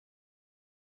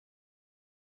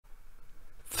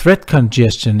Thread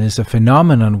congestion is a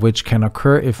phenomenon which can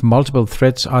occur if multiple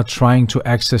threads are trying to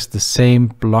access the same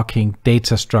blocking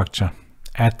data structure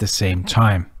at the same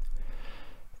time.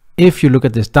 If you look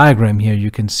at this diagram here, you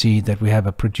can see that we have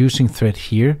a producing thread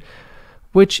here,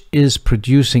 which is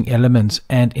producing elements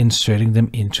and inserting them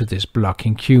into this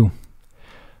blocking queue.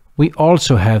 We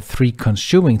also have 3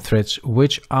 consuming threads,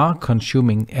 which are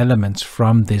consuming elements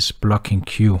from this blocking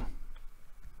queue.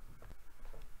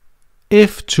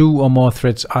 If 2 or more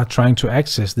threads are trying to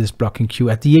access this blocking queue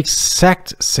at the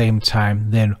exact same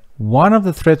time, then one of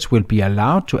the threads will be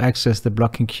allowed to access the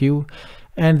blocking queue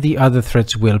and the other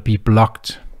threads will be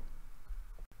blocked.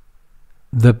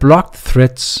 The blocked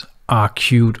threads are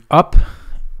queued up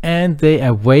and they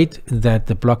await that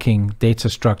the blocking data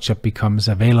structure becomes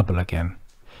available again,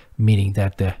 meaning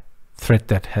that the thread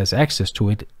that has access to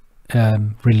it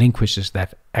relinquishes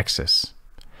that access.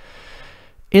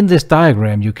 In this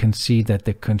diagram, you can see that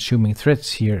the consuming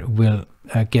threads here will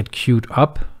get queued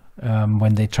up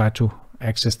when they try to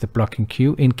access the blocking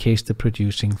queue in case the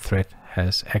producing thread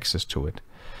has access to it.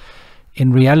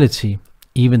 In reality,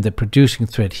 even the producing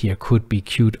thread here could be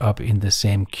queued up in the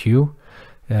same queue,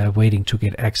 waiting to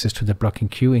get access to the blocking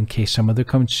queue in case some of the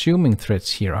consuming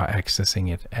threads here are accessing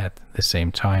it at the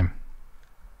same time.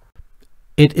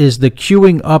 It is the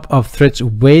queuing up of threads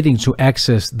waiting to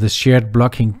access the shared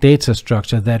blocking data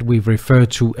structure that we refer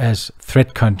to as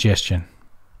thread congestion.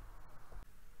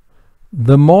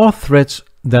 The more threads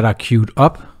that are queued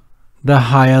up, the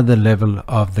higher the level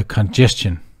of the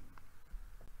congestion.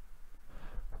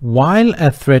 While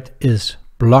a thread is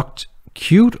blocked,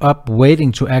 queued up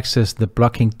waiting to access the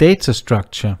blocking data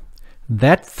structure,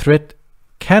 that thread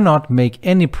cannot make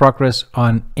any progress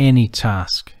on any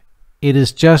task. It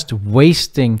is just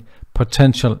wasting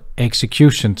potential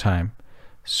execution time.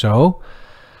 So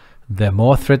the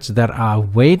more threads that are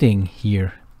waiting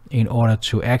here in order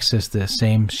to access the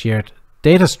same shared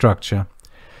data structure,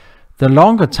 the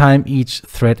longer time each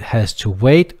thread has to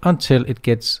wait until it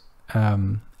gets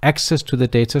access to the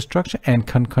data structure and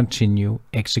can continue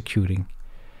executing.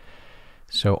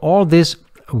 So all this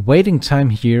waiting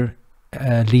time here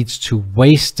leads to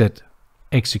wasted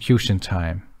execution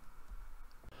time.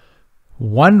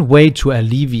 One way to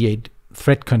alleviate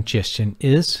thread congestion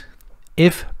is,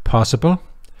 if possible,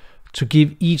 to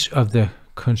give each of the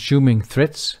consuming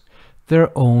threads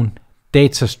their own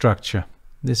data structure.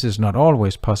 This is not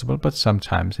always possible, but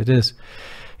sometimes it is.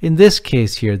 In this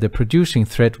case here, the producing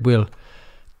thread will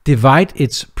divide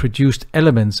its produced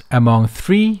elements among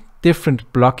 3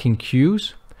 different blocking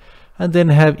queues and then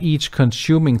have each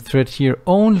consuming thread here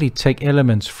only take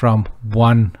elements from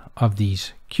one of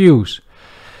these queues.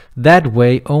 That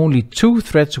way, only 2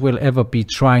 threads will ever be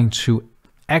trying to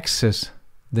access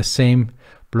the same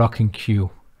blocking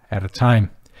queue at a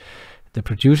time. The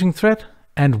producing thread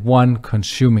and 1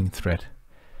 consuming thread.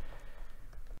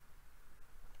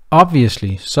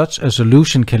 Obviously, such a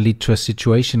solution can lead to a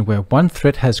situation where one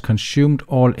thread has consumed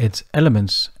all its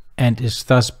elements and is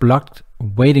thus blocked,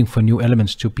 waiting for new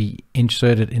elements to be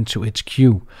inserted into its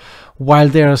queue, while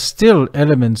there are still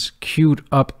elements queued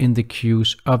up in the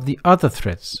queues of the other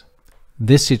threads.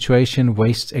 This situation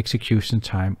wastes execution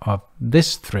time of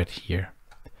this thread here.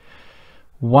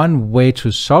 One way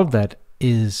to solve that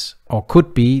is, or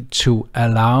could be, to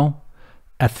allow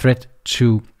a thread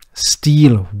to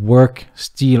steal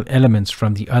elements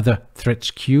from the other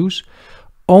thread's queues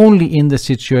only in the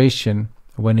situation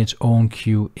when its own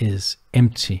queue is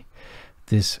empty.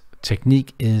 This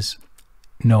technique is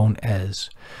known as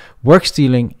work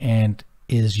stealing and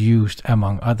is used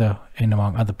among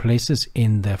other places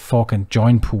in the fork and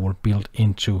join pool built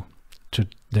into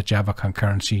the Java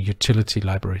concurrency utility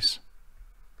libraries.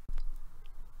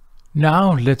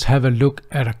 Now let's have a look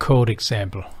at a code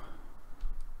example.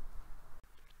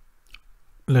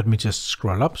 Let me just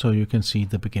scroll up so you can see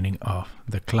the beginning of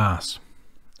the class.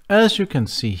 As you can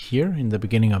see here in the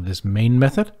beginning of this main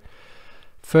method,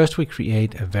 first we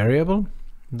create a variable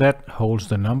that holds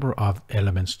the number of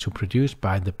elements to produce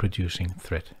by the producing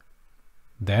thread.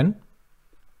 Then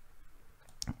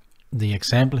the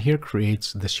example here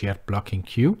creates the shared blocking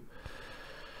queue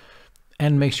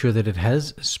and makes sure that it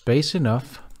has space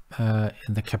enough in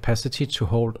the capacity to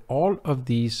hold all of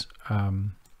these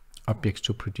objects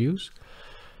to produce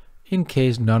in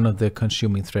case none of the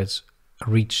consuming threads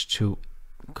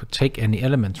could take any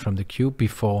elements from the queue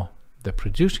before the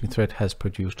producing thread has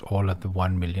produced all of the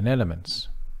 1 million elements.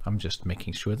 I'm just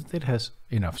making sure that it has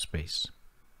enough space.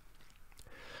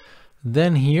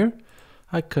 Then here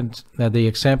the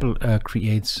example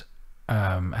creates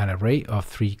an array of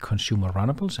 3 consumer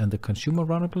runnables, and the consumer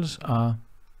runnables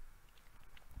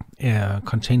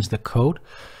contains the code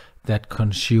that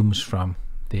consumes from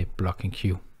the blocking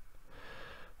queue.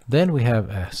 Then we have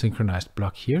a synchronized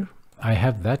block here. I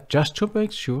have that just to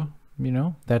make sure,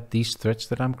 that these threads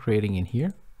that I'm creating in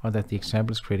here, or that the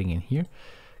example is creating in here,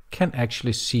 can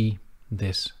actually see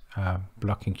this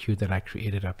blocking queue that I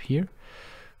created up here.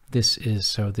 This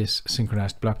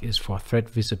synchronized block is for thread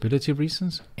visibility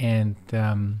reasons, and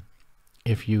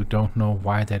if you don't know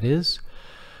why that is,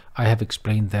 I have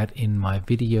explained that in my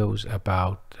videos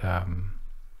about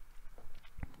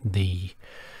the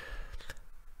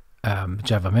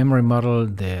Java memory model,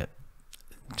 the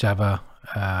Java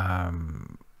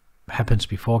happens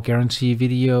before guarantee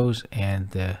videos, and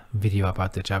the video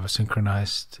about the Java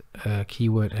synchronized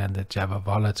keyword and the Java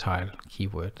volatile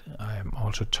keyword. I am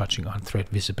also touching on thread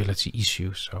visibility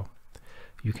issues, so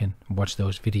you can watch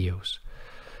those videos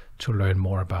to learn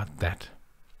more about that.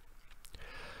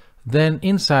 Then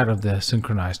inside of the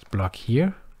synchronized block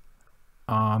here,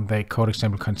 the code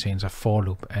example contains a for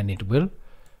loop, and it will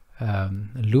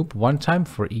loop one time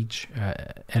for each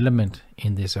element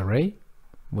in this array,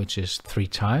 which is 3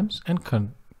 times, and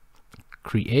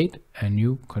create a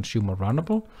new consumer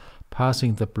runnable,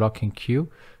 passing the blocking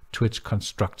queue to its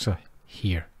constructor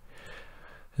here.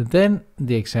 Then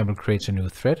the example creates a new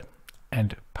thread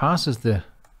and passes the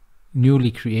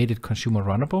newly created consumer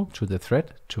runnable to the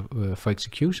thread for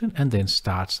execution, and then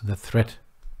starts the thread.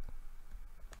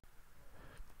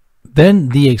 Then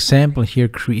the example here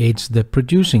creates the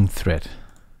producing thread,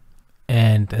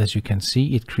 and as you can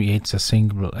see, it creates a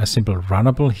simple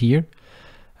runnable here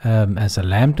as a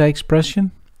lambda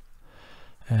expression,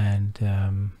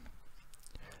 and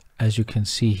as you can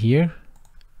see here,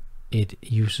 it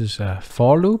uses a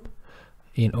for loop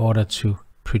in order to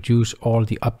produce all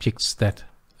the objects that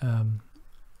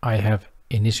I have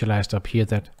initialized up here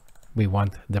that we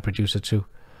want the producer to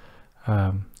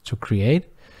create.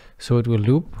 So it will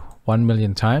loop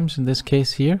 1,000,000 times in this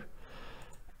case here,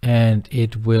 and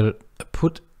it will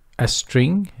put a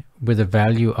string with a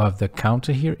value of the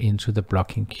counter here into the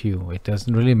blocking queue. It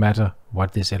doesn't really matter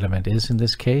what this element is in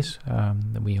this case.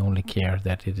 We only care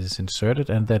that it is inserted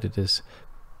and that it is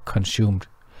consumed,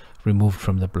 removed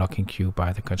from the blocking queue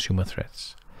by the consumer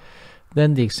threads.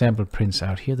 Then the example prints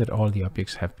out here that all the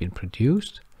objects have been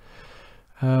produced.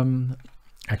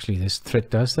 Actually, this thread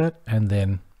does that, and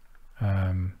then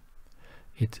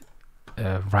it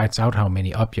writes out how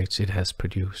many objects it has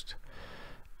produced.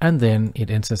 And then it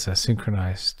enters a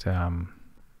synchronized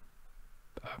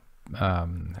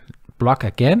block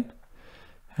again,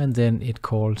 and then it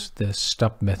calls the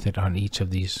stop method on each of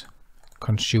these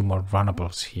consumer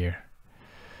runnables here.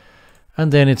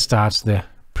 And then it starts the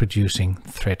producing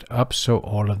thread up, so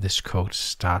all of this code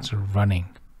starts running.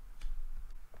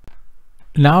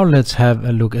 Now let's have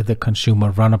a look at the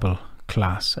consumer runnable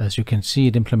class. As you can see,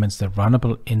 it implements the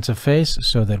runnable interface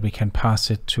so that we can pass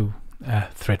it to a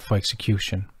thread for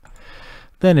execution.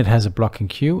 Then it has a blocking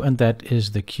queue, and that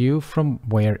is the queue from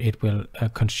where it will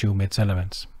consume its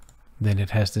elements. Then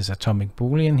it has this atomic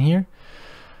boolean here,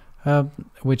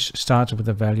 which starts with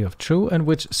a value of true and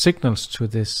which signals to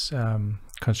this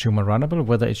consumer runnable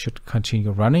whether it should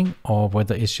continue running or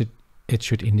whether it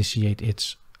should initiate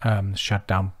its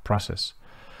shutdown process.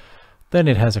 Then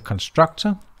it has a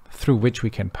constructor through which we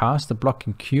can pass the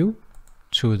blocking queue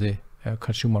to the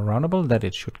consumer runnable that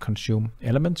it should consume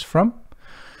elements from.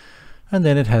 And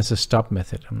then it has a stop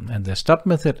method, and the stop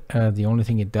method, the only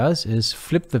thing it does is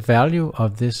flip the value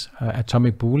of this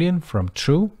atomic boolean from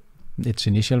true, its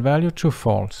initial value, to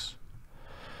false.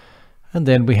 And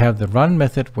then we have the run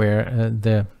method where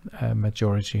the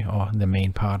majority or the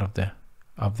main part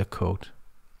of the code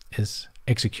is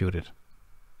executed.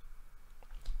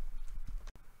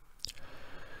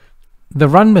 The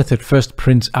run method first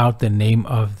prints out the name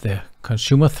of the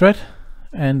consumer thread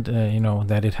and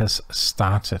that it has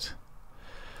started.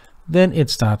 Then it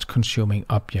starts consuming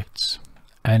objects,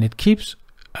 and it keeps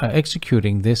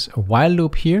executing this while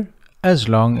loop here as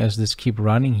long as this keep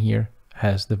running here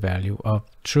has the value of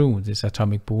true, this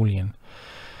atomic boolean.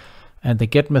 And the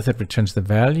get method returns the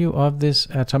value of this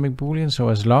atomic boolean, so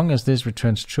as long as this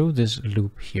returns true, this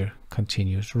loop here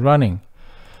continues running.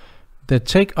 The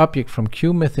take object from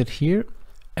queue method here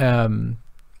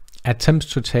attempts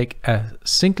to take a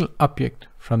single object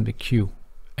from the queue,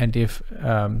 and if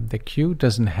the queue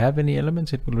doesn't have any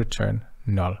elements, it will return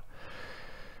null.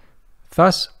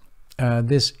 Thus,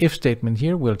 this if statement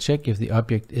here will check if the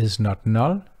object is not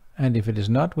null, and if it is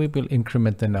not, we will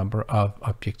increment the number of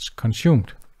objects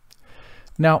consumed.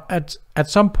 Now, at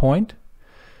some point,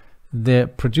 the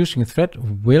producing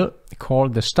thread will call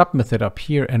the stop method up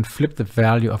here and flip the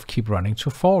value of keep running to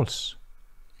false.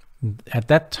 At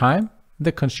that time,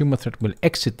 the consumer thread will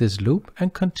exit this loop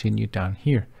and continue down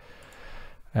here.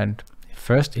 And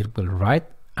first it will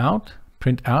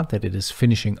print out that it is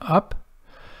finishing up.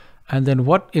 And then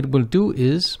what it will do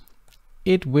is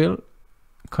it will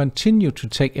continue to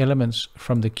take elements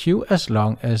from the queue as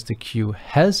long as the queue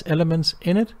has elements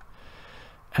in it.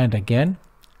 And again,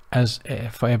 as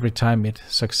for every time it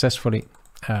successfully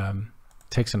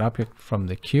takes an object from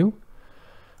the queue,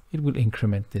 it will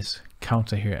increment this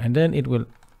counter here, and then it will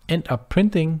end up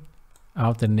printing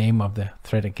out the name of the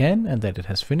thread again, and that it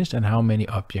has finished and how many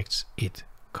objects it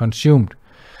consumed.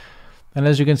 And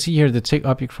as you can see here, the take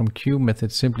object from queue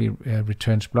method simply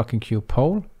returns BlockingQueue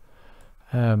poll,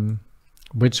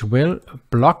 which will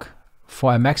block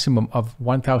for a maximum of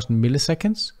 1000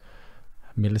 milliseconds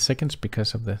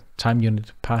because of the time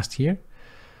unit passed here,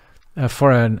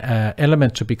 for an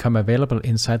element to become available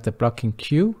inside the blocking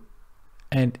queue.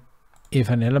 And if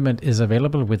an element is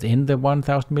available within the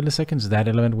 1000 milliseconds, that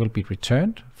element will be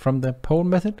returned from the poll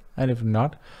method. And if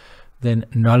not, then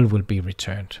null will be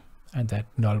returned. And that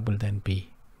null will then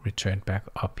be returned back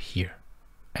up here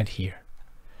and here.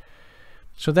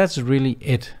 So that's really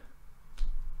it.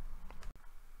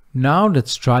 Now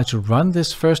let's try to run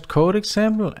this first code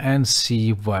example and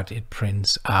see what it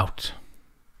prints out.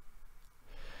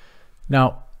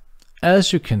 Now,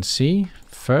 as you can see,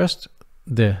 first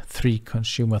the 3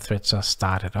 consumer threads are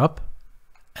started up,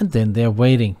 and then they're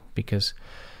waiting because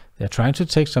they're trying to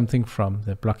take something from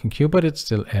the blocking queue, but it's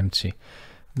still empty.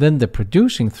 Then the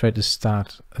producing thread is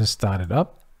started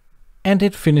up, and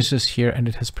it finishes here, and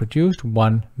it has produced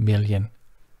 1 million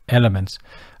elements.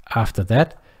 After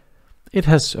that, it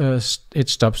has it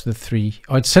stops the 3,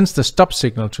 or it sends the stop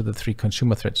signal to the 3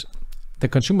 consumer threads. The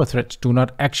consumer threads do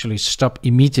not actually stop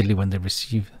immediately when they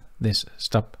receive this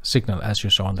stop signal, as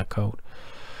you saw in the code.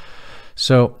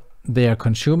 So they are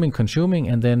consuming,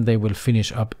 and then they will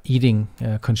finish up eating,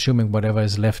 consuming whatever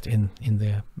is left in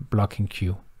the blocking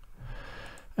queue.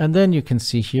 And then you can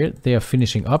see here they are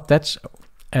finishing up. That's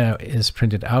is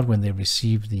printed out when they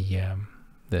receive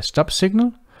the stop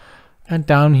signal. And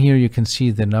down here you can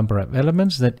see the number of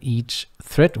elements that each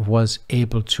thread was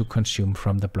able to consume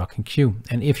from the blocking queue.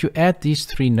 And if you add these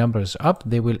 3 numbers up,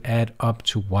 they will add up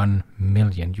to 1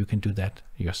 million. You can do that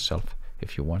yourself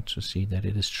if you want to see that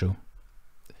it is true.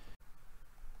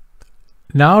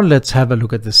 Now let's have a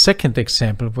look at the second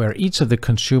example, where each of the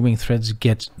consuming threads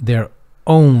gets their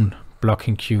own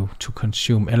blocking queue to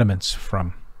consume elements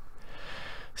from.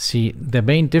 See, the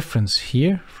main difference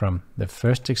here from the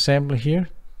first example here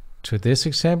to this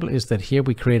example is that here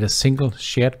we create a single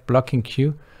shared blocking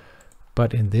queue,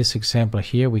 but in this example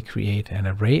here we create an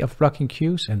array of blocking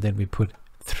queues, and then we put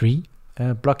 3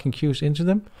 blocking queues into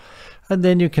them. And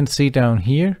then you can see down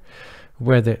here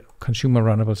where the consumer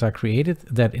runnables are created,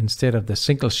 that instead of the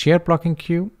single shared blocking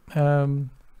queue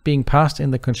being passed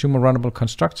in the consumer runnable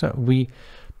constructor, we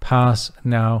pass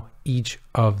now each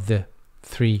of the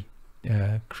 3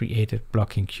 created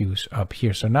blocking queues up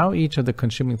here. So now each of the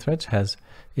consuming threads has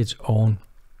its own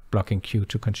blocking queue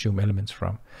to consume elements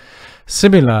from.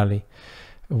 Similarly,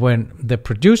 when the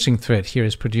producing thread here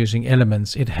is producing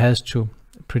elements, it has to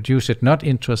produce it not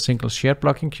into a single shared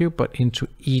blocking queue, but into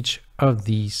each of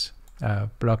these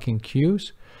blocking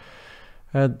queues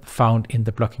found in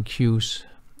the blocking queues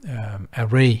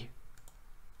array.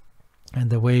 And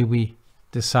the way we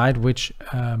decide which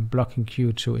blocking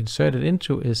queue to insert it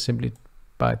into is simply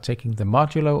by taking the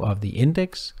modulo of the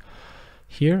index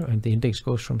here, and the index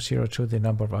goes from 0 to the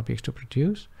number of objects to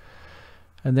produce,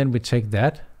 and then we take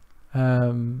that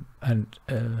and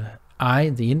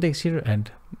the index here,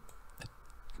 and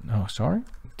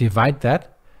divide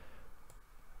that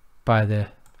by the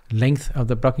length of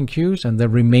the blocking queues, and the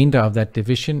remainder of that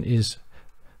division is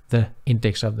the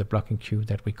index of the blocking queue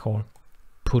that we call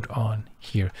put on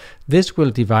here. This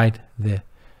will divide the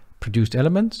produced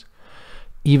elements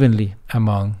evenly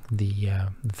among the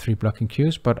 3 blocking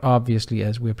queues, but obviously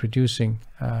as we're producing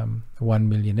 1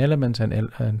 million elements,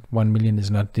 and 1 million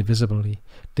is not divisible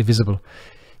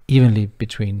evenly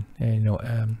between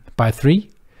by 3,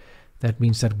 that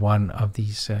means that one of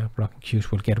these blocking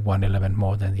queues will get 1 element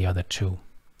more than the other 2.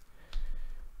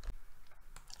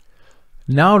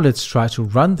 Now let's try to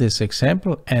run this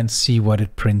example and see what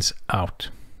it prints out.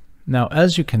 Now,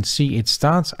 as you can see, it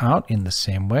starts out in the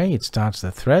same way. It starts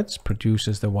the threads,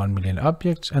 produces the 1 million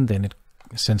objects, and then it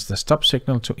sends the stop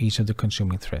signal to each of the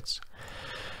consuming threads.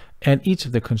 And each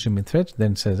of the consuming threads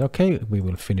then says, okay, we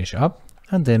will finish up,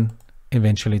 and then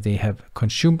eventually they have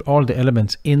consumed all the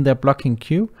elements in their blocking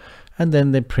queue, and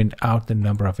then they print out the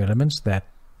number of elements that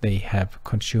they have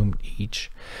consumed each.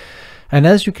 And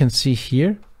as you can see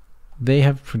here, they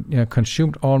have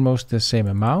consumed almost the same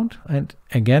amount. And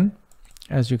again,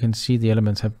 as you can see, the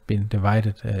elements have been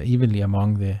divided evenly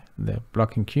among the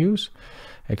blocking queues,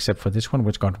 except for this one,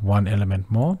 which got one element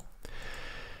more.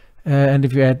 And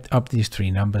if you add up these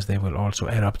three numbers, they will also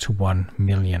add up to 1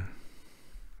 million.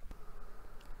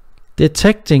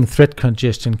 Detecting thread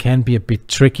congestion can be a bit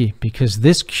tricky because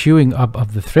this queuing up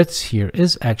of the threads here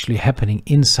is actually happening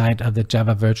inside of the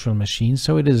Java virtual machine,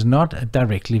 so it is not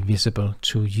directly visible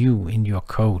to you in your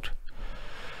code.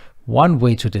 One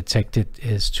way to detect it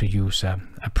is to use a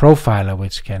profiler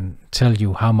which can tell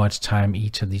you how much time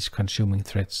each of these consuming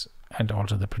threads and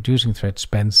also the producing thread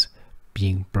spends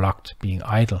being blocked, being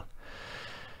idle.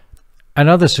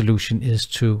 Another solution is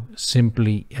to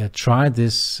simply try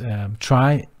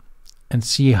and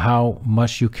see how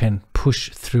much you can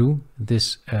push through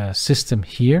this system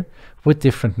here with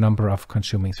different number of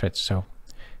consuming threads. So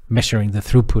measuring the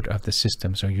throughput of the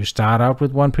system. So you start out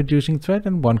with one producing thread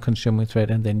and one consuming thread,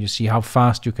 and then you see how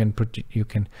fast you can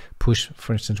push,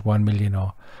 for instance, 1 million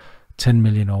or 10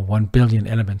 million or 1 billion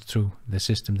elements through the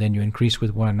system. Then you increase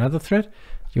with another thread,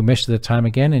 you measure the time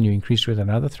again, and you increase with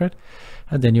another thread,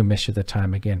 and then you measure the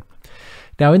time again.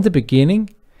 Now in the beginning,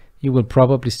 you will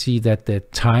probably see that the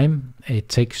time it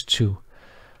takes to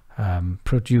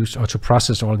produce or to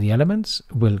process all the elements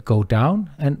will go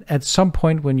down, and at some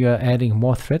point when you are adding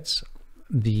more threads,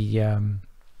 the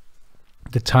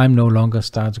time no longer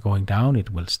starts going down, it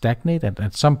will stagnate, and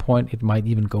at some point it might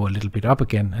even go a little bit up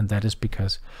again, and that is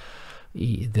because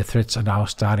the threads are now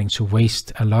starting to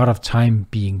waste a lot of time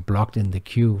being blocked in the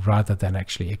queue rather than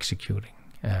actually executing,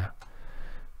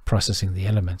 processing the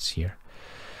elements here.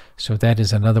 So that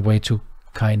is another way to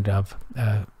kind of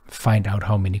find out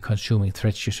how many consuming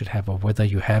threads you should have, or whether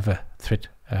you have a thread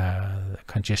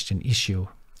congestion issue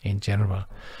in general,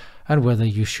 and whether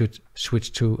you should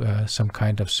switch to some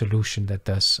kind of solution that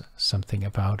does something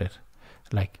about it,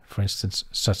 like for instance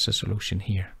such a solution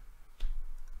here.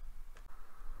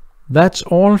 That's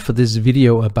all for this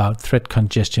video about thread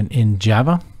congestion in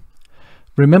Java.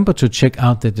 Remember to check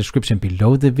out the description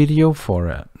below the video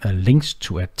for links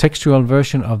to a textual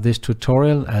version of this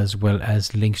tutorial, as well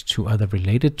as links to other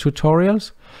related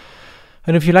tutorials.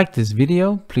 And if you like this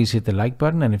video, please hit the like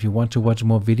button, and if you want to watch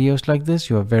more videos like this,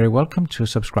 you are very welcome to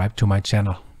subscribe to my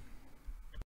channel.